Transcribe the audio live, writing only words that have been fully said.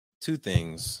two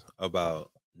things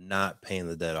about not paying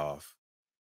the debt off.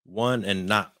 One, and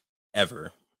not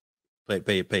ever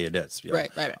pay your debts, y'all.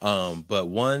 Right. But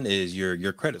one is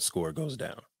your credit score goes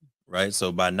down, right?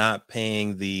 So by not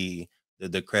paying the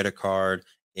credit card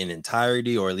in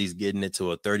entirety, or at least getting it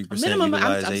to a 30% utilization.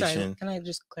 I'm sorry, can I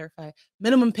just clarify?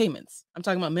 Minimum payments. I'm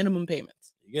talking about minimum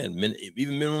payments. Again,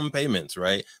 even minimum payments,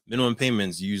 right? Minimum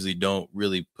payments usually don't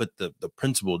really put the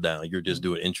principal down. You're just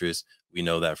doing interest. We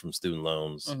know that from student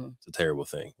loans. It's a terrible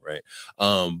thing, right?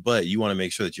 But you want to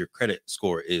make sure that your credit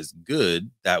score is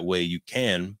good. That way you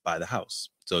can buy the house.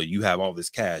 So you have all this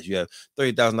cash. You have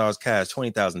 $30,000 cash,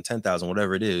 20,000, 10,000,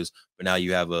 whatever it is. But now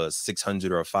you have a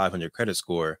 600 or a 500 credit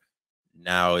score.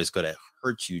 Now it's going to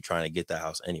hurt you trying to get that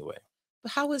house anyway.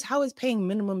 But how is paying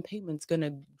minimum payments going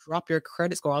to drop your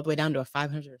credit score all the way down to a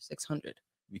 500 or 600?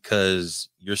 Because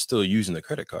you're still using the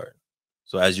credit card.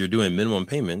 So as you're doing minimum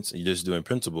payments, you're just doing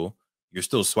principal, you're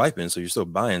still swiping, so you're still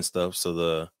buying stuff. So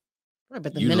the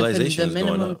utilization the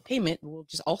minimum payment will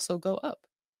just also go up.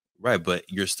 Right, but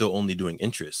you're still only doing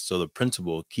interest. So the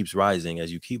principal keeps rising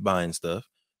as you keep buying stuff.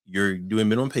 You're doing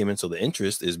minimum payments, so the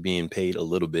interest is being paid a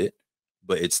little bit,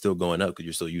 but it's still going up because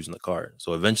you're still using the card.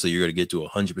 So eventually you're going to get to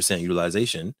 100%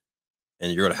 utilization,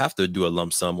 and you're going to have to do a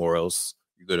lump sum, or else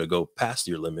you're going to go past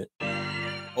your limit.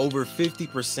 Over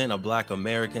 50% of Black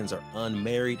Americans are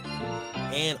unmarried,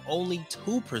 and only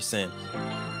 2%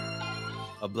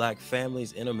 of Black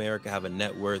families in America have a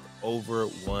net worth over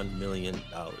 $1 million.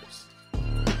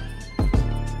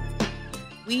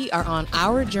 We are on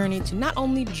our journey to not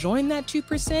only join that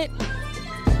 2%,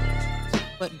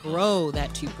 but grow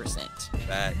that 2%.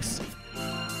 Facts.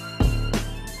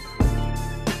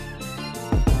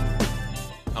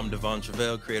 I'm Devon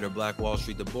Truvel, creator of Black Wall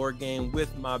Street, the board game,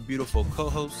 with my beautiful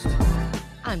co-host.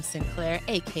 I'm Sinclair,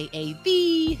 aka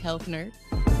the Health Nerd.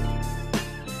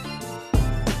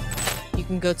 You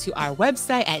can go to our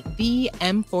website at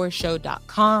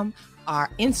them4show.com, our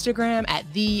Instagram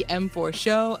at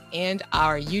them4show, and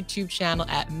our YouTube channel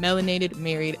at Melanated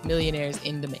Married Millionaires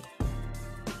in the Making.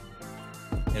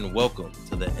 And welcome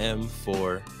to the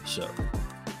M4 Show.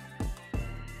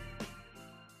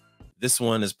 This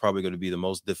one is probably going to be the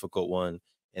most difficult one,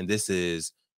 and this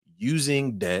is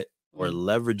using debt or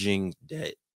leveraging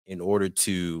debt in order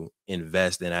to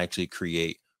invest and actually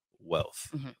create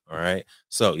wealth. All right.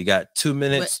 So you got 2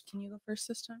 minutes. Can you go first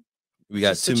this time? We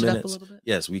got 2 minutes.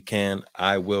 Yes, we can.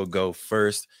 I will go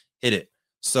first. Hit it.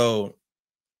 So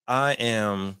I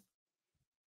am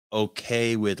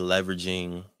okay with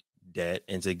leveraging debt,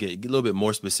 and to get a little bit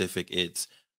more specific, it's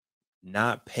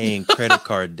not paying credit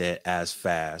card debt as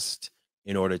fast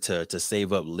in order to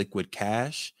save up liquid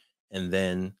cash, and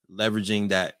then leveraging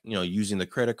that, using the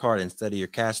credit card instead of your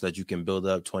cash, so that you can build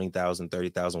up 20,000,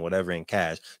 30,000, whatever in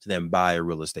cash to then buy a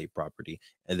real estate property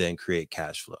and then create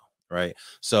cash flow. Right.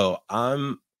 So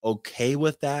I'm okay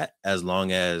with that as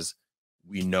long as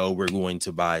we know we're going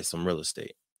to buy some real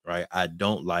estate. Right. I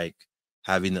don't like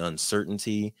having the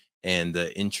uncertainty and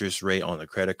the interest rate on the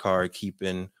credit card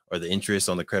the interest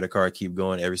on the credit card keep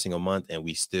going every single month, and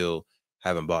we still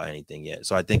haven't bought anything yet.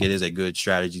 So I think it is a good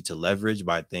strategy to leverage,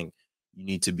 but I think you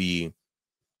need to be,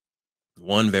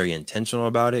 one, very intentional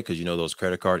about it, because those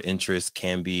credit card interests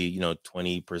can be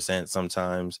 20%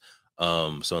 sometimes.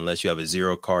 So unless you have a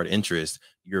zero card interest,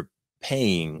 you're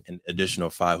paying an additional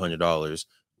 $500,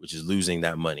 which is losing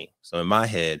that money. So in my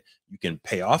head, you can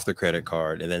pay off the credit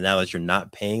card, and then now that you're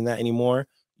not paying that anymore,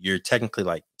 you're technically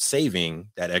like saving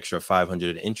that extra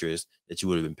 $500 interest that you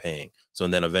would have been paying. So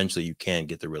and then eventually you can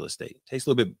get the real estate. It takes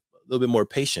a little bit more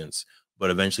patience,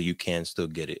 but eventually you can still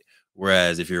get it.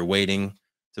 Whereas if you're waiting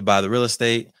to buy the real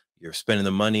estate, you're spending the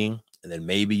money, and then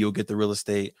maybe you'll get the real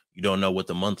estate. You don't know what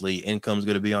the monthly income is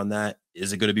going to be on that.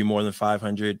 Is it going to be more than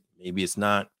 500? Maybe it's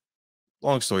not.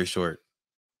 Long story short,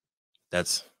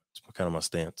 that's kind of my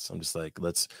stance. I'm just like,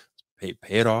 let's pay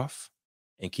it off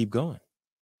and keep going.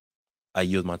 I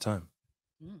yield my time.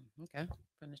 Okay,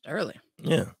 finished early.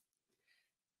 Yeah.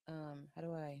 How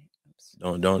do I?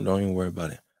 Oops. Don't even worry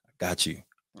about it. I got you.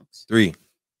 Oops. 3,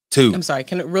 2. I'm sorry.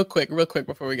 Can it real quick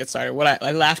before we get started? What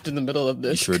I laughed in the middle of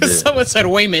this because someone said,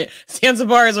 "Wait a minute,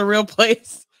 Zanzibar is a real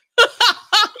place."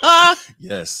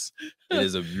 Yes, it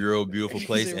is a real beautiful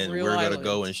place, and we're gonna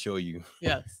go and show you.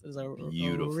 Yes, it's a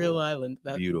real island.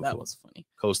 Beautiful. That was funny.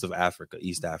 Coast of Africa,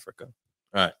 East Africa.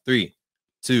 All right, 3,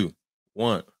 2,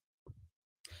 1.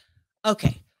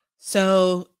 Okay,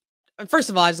 so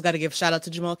first of all, I just got to give a shout out to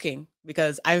Jamal King,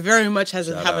 because I very much have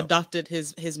adopted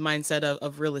his mindset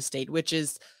of real estate, which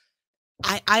is,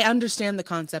 I understand the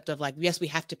concept of like, yes, we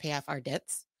have to pay off our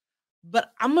debts,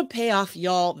 but I'm gonna pay off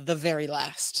y'all the very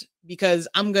last. because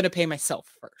I'm going to pay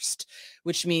myself first,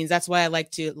 which means that's why I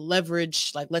like to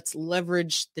leverage, like, let's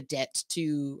leverage the debt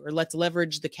or let's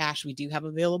leverage the cash we do have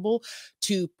available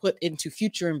to put into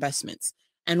future investments.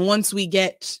 And once we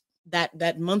get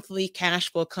that monthly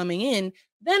cash flow coming in,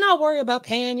 then I'll worry about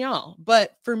paying y'all.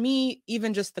 But for me,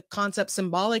 even just the concept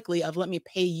symbolically of let me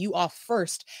pay you off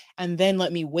first and then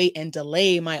let me wait and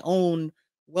delay my own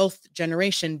wealth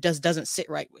generation doesn't sit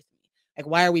right with me. Like,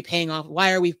 why are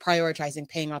we prioritizing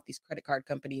paying off these credit card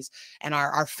companies, and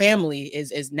our family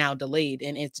is now delayed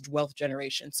in its wealth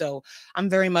generation? So I'm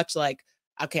very much like,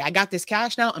 okay, I got this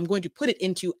cash now. I'm going to put it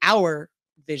into our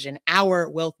vision, our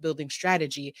wealth building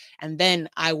strategy. And then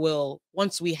I will,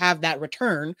 once we have that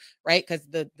return, right? Because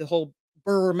the whole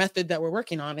Burr method that we're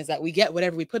working on is that we get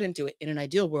whatever we put into it. In an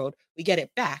ideal world, we get it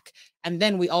back. And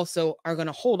then we also are going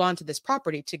to hold on to this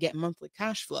property to get monthly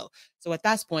cash flow. So at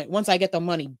that point, once I get the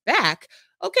money back,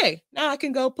 okay, now I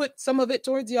can go put some of it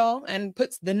towards y'all and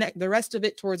put the rest of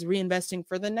it towards reinvesting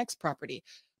for the next property.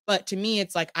 But to me,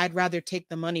 it's like, I'd rather take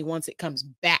the money once it comes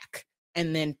back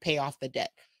and then pay off the debt,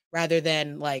 rather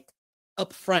than like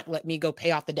upfront, let me go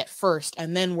pay off the debt first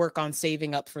and then work on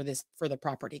saving up for the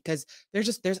property. Because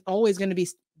there's always going to be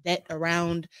debt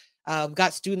around. We've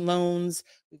got student loans,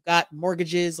 we've got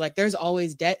mortgages, like there's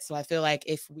always debt. So I feel like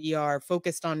if we are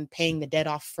focused on paying the debt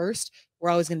off first,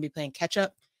 we're always going to be playing catch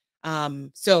up.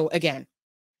 So again,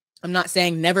 I'm not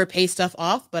saying never pay stuff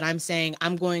off, but I'm saying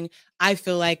I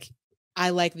feel like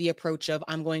I like the approach of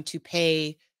I'm going to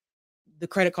pay the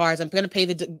credit cards. I'm going to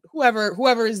pay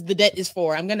whoever is the debt is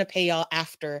for. I'm going to pay y'all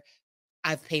after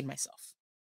I've paid myself.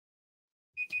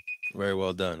 Very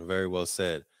well done. Very well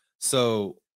said.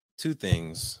 So 2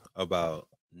 things about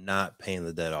not paying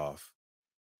the debt off.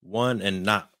 One, and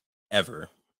not ever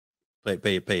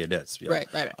pay your debts. Right.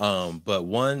 But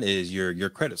one is your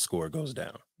credit score goes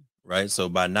down, right? So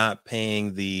by not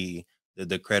paying the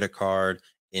credit card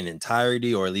in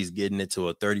entirety, or at least getting it to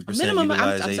a 30% utilization.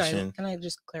 I'm sorry, can I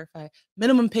just clarify?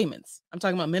 Minimum payments. I'm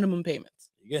talking about minimum payments.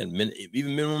 Again,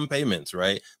 even minimum payments,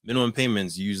 right? Minimum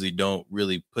payments usually don't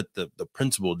really put the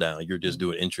principal down. You're just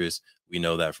doing interest. We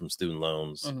know that from student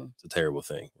loans. It's a terrible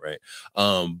thing, right?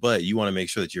 But you want to make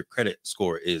sure that your credit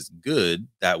score is good.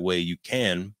 That way you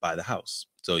can buy the house.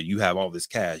 So you have all this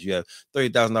cash. You have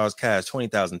 $30,000 cash,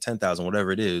 20,000, 10,000,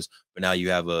 whatever it is. But now you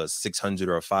have a 600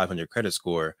 or a 500 credit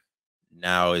score.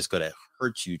 Now it's going to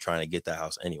hurt you trying to get that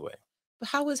house anyway. But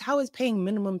how is paying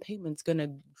minimum payments going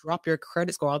to drop your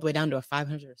credit score all the way down to a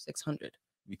 500 or 600?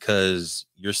 Because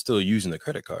you're still using the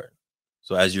credit card.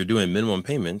 So as you're doing minimum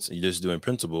payments, you're just doing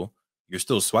principal, you're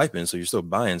still swiping, so you're still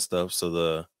buying stuff. So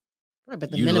the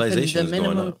utilization is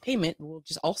going up. Payment will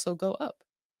just also go up.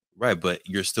 Right, but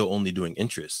you're still only doing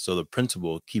interest. So the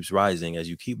principal keeps rising as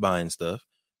you keep buying stuff.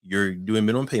 You're doing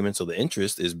minimum payments, so the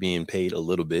interest is being paid a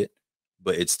little bit,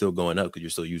 but it's still going up because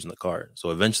you're still using the card. So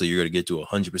eventually you're going to get to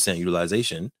 100%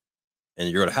 utilization, and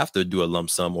you're going to have to do a lump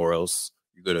sum, or else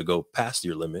you're going to go past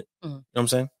your limit. You know what I'm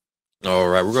saying? All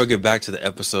right, we're going to get back to the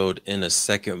episode in a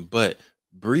second, but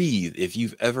breathe. If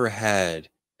you've ever had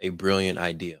a brilliant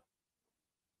idea,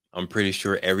 I'm pretty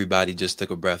sure everybody just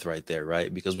took a breath right there,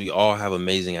 right? Because we all have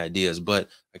amazing ideas, but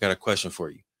I got a question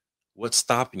for you. What's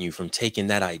stopping you from taking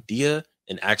that idea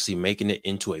and actually making it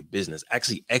into a business,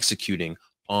 actually executing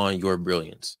on your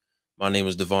brilliance? My name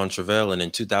is Truvel, and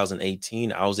in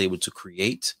 2018, I was able to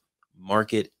create,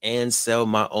 market, and sell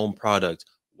my own product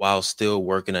while still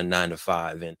working a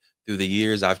 9-to-5. And through the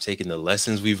years, I've taken the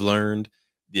lessons we've learned,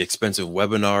 the expensive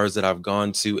webinars that I've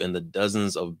gone to, and the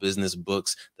dozens of business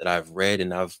books that I've read,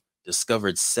 and I've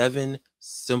discovered 7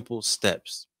 simple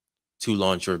steps to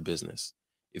launch your business.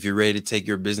 If you're ready to take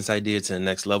your business idea to the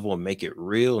next level and make it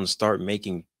real and start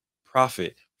making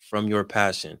profit from your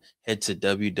passion, head to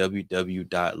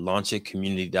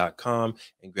www.launchitcommunity.com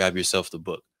and grab yourself the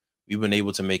book. We've been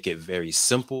able to make it very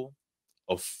simple,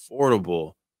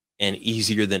 affordable, and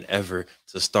easier than ever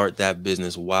to start that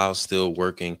business while still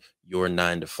working your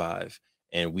 9-to-5.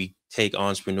 And we take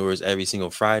entrepreneurs every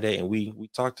single Friday, and we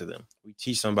talk to them. We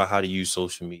teach them about how to use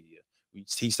social media. We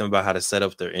teach them about how to set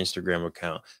up their Instagram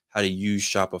account, how to use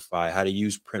Shopify, how to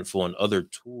use Printful, and other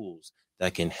tools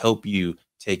that can help you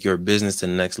take your business to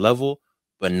the next level,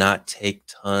 but not take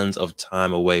tons of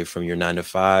time away from your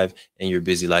 9-to-5 and your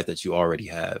busy life that you already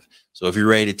have. So if you're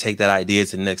ready to take that idea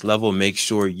to the next level, make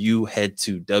sure you head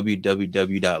to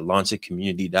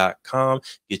www.launchitcommunity.com,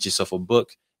 get yourself a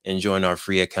book, and join our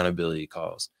free accountability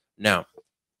calls. Now,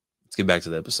 let's get back to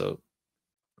the episode.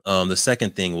 The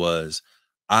second thing was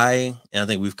I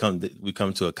think we've come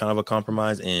to a kind of a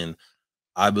compromise, and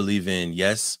I believe in,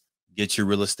 yes, get your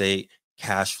real estate,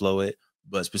 cash flow it,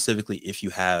 but specifically if you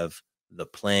have the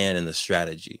plan and the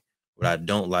strategy. What I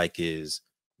don't like is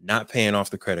not paying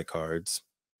off the credit cards,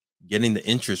 getting the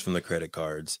interest from the credit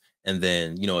cards, and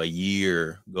then, a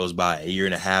year goes by, a year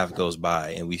and a half goes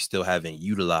by, and we still haven't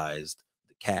utilized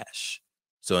the cash.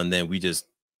 So, and then we just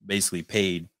basically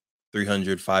paid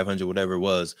 $300, $500, whatever it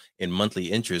was, in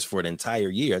monthly interest for an entire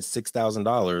year at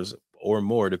 $6,000 or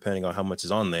more, depending on how much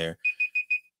is on there,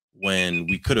 when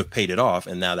we could have paid it off,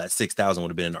 and now that $6,000 would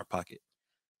have been in our pocket.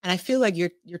 And I feel like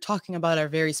you're talking about a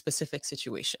very specific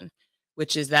situation,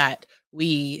 which is that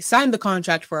we signed the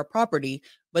contract for a property,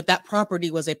 but that property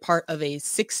was a part of a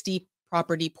 60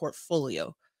 property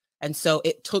portfolio. And so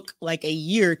it took like a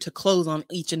year to close on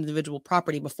each individual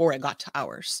property before it got to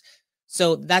ours.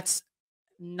 So that's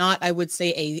not, I would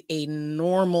say, a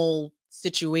normal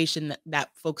situation that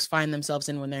folks find themselves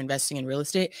in when they're investing in real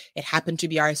estate. It happened to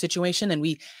be our situation, and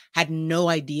we had no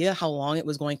idea how long it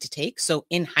was going to take. So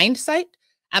in hindsight,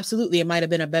 absolutely, it might have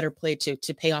been a better play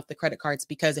to pay off the credit cards,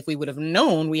 because if we would have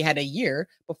known we had a year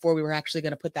before we were actually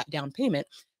going to put that down payment,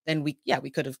 then we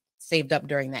could have saved up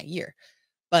during that year.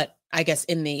 But I guess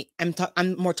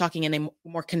I'm more talking in a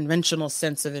more conventional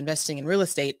sense of investing in real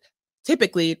estate.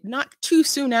 Typically, not too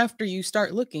soon after you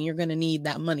start looking, you're going to need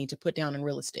that money to put down in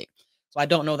real estate. So I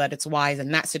don't know that it's wise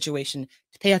in that situation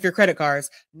to pay off your credit cards.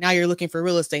 Now you're looking for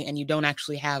real estate and you don't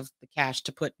actually have the cash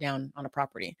to put down on a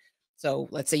property. So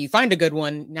let's say you find a good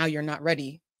one, now you're not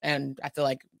ready. And I feel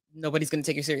like nobody's going to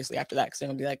take you seriously after that, because they're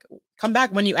going to be like, come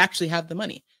back when you actually have the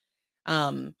money.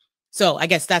 So I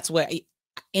guess that's what,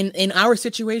 in our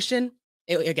situation,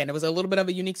 it was a little bit of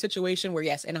a unique situation where,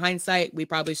 yes, in hindsight, we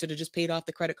probably should have just paid off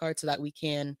the credit card so that we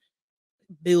can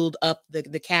build up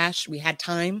the cash. We had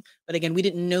time, but again, we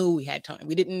didn't know we had time.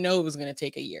 We didn't know it was going to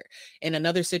take a year. In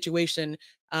another situation,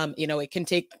 it can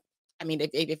take,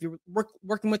 if you're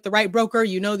working with the right broker,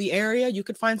 the area, you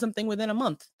could find something within a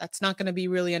month. That's not going to be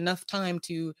really enough time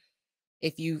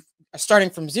if you are starting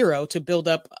from zero, to build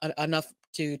up enough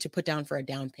to put down for a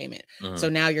down payment. Mm-hmm. So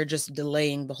now you're just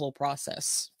delaying the whole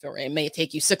process. It may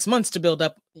take you 6 months to build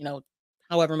up,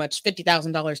 however much,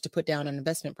 $50,000 to put down an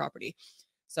investment property.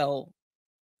 So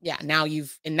yeah, now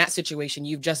in that situation,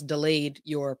 you've just delayed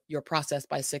your process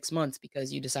by 6 months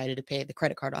because you decided to pay the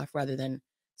credit card off rather than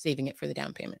saving it for the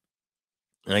down payment.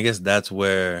 And I guess that's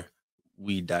where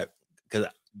we die, because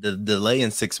the delay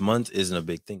in 6 months isn't a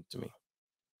big thing to me.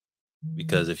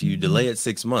 Because if you delay it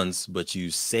 6 months, but you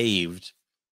saved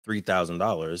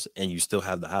 $3,000 and you still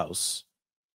have the house,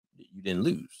 you didn't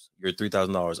lose. You're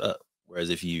 $3,000 up. Whereas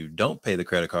if you don't pay the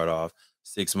credit card off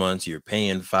 6 months, you're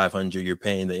paying $500, you're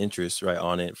paying the interest right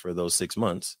on it for those 6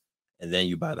 months, and then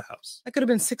you buy the house. That could have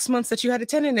been 6 months that you had a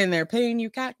tenant in there paying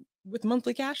you with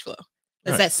monthly cash flow.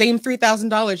 That's right. That same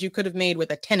 $3,000 you could have made with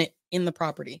a tenant in the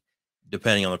property.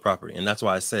 Depending on the property. And that's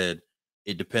why I said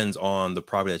it depends on the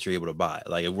property that you're able to buy.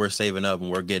 Like if we're saving up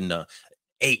and we're getting a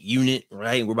 8 unit,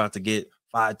 right, and we're about to get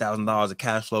 $5,000 of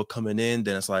cash flow coming in,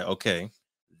 then it's like, okay,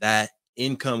 that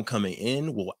income coming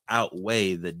in will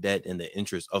outweigh the debt and the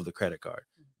interest of the credit card.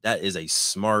 That is a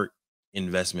smart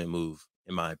investment move,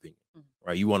 in my opinion.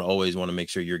 Right? You always want to make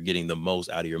sure you're getting the most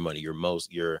out of your money,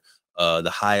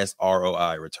 the highest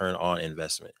ROI, return on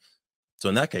investment. So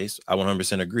in that case, I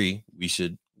 100% agree. We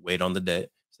should wait on the debt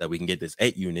so that we can get this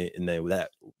 8 unit, and then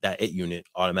that 8 unit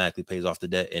automatically pays off the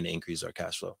debt and increases our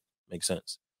cash flow. Makes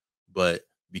sense. But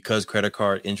because credit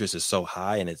card interest is so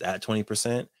high and it's at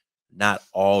 20%, not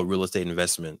all real estate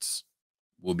investments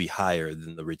will be higher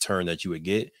than the return that you would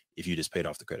get if you just paid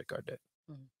off the credit card debt.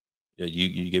 Mm-hmm.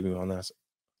 You get me on that?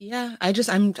 Yeah,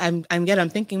 I'm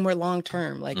thinking more long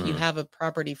term. Like you have a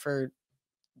property for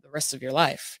the rest of your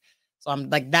life. So I'm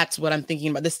like, that's what I'm thinking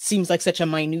about. This seems like such a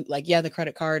minute, like, yeah, the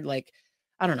credit card, like,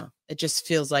 I don't know. It just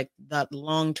feels like that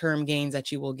long-term gains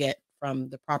that you will get from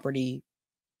the property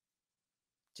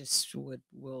just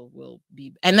will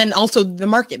be. And then also the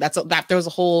market, that there's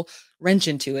a whole wrench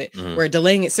into it, where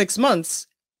delaying it 6 months,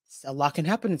 a lot can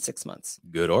happen in 6 months.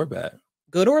 Good or bad.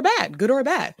 But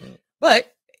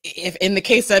if in the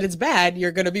case that it's bad,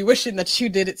 you're going to be wishing that you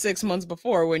did it 6 months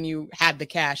before when you had the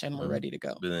cash and were ready to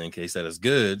go. But then in case that it's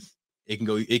good, it can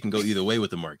go either way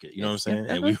with the market. You know what I'm saying?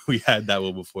 And we had that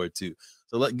one before too.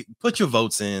 So put your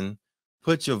votes in.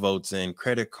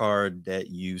 Credit card debt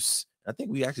use. I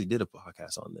think we actually did a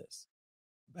podcast on this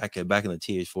back in the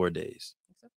TH4 days.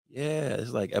 Yeah, it's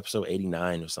like episode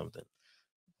 89 or something.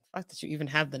 The fact that you even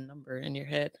have the number in your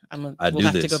head, we'll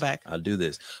have to go back. I'll do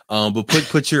this. But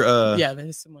put your yeah,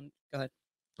 there's someone. Go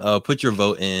ahead. Put your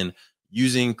vote in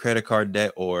using credit card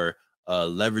debt or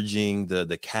leveraging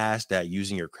the cash that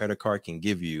using your credit card can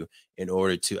give you in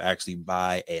order to actually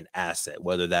buy an asset,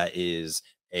 whether that is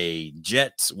a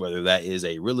jet, whether that is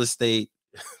a real estate,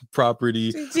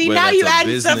 property. See, now you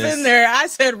added stuff in there. I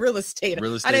said real estate.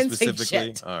 Real estate, I didn't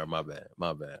specifically. All right, my bad.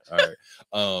 All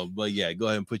right. But yeah, go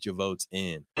ahead and put your votes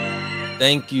in.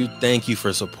 Thank you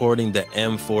for supporting the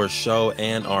M4 show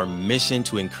and our mission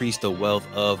to increase the wealth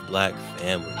of Black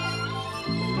families.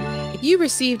 If you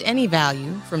received any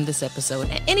value from this episode,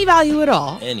 any value at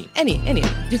all, any,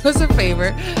 do us a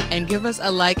favor and give us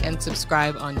a like and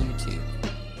subscribe on YouTube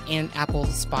and Apple,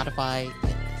 Spotify,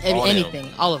 anything,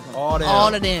 all of them,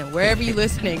 all of them, wherever you're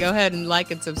listening. Go ahead and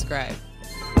like and subscribe.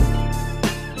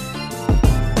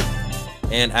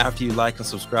 And after you like and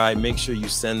subscribe, make sure you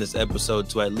send this episode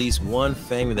to at least one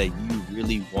family that you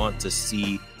really want to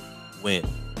see win.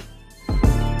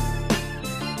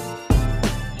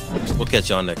 We'll catch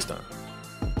y'all next time.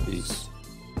 Peace.